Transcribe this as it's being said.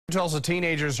Tulsa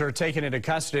teenagers are taken into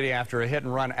custody after a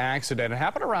hit-and-run accident. It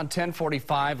happened around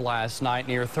 10:45 last night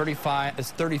near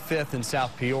 35th and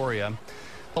South Peoria.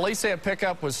 Police say a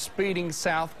pickup was speeding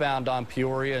southbound on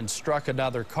Peoria and struck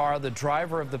another car. The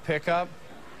driver of the pickup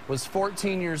was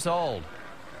 14 years old.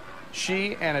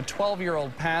 She and a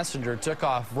 12-year-old passenger took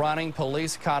off running.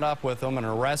 Police caught up with them and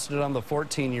arrested them. The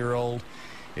 14-year-old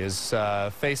is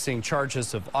facing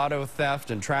charges of auto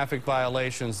theft and traffic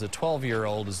violations. The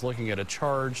 12-year-old is looking at a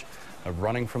charge of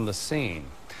running from the scene.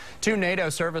 Two NATO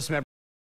service members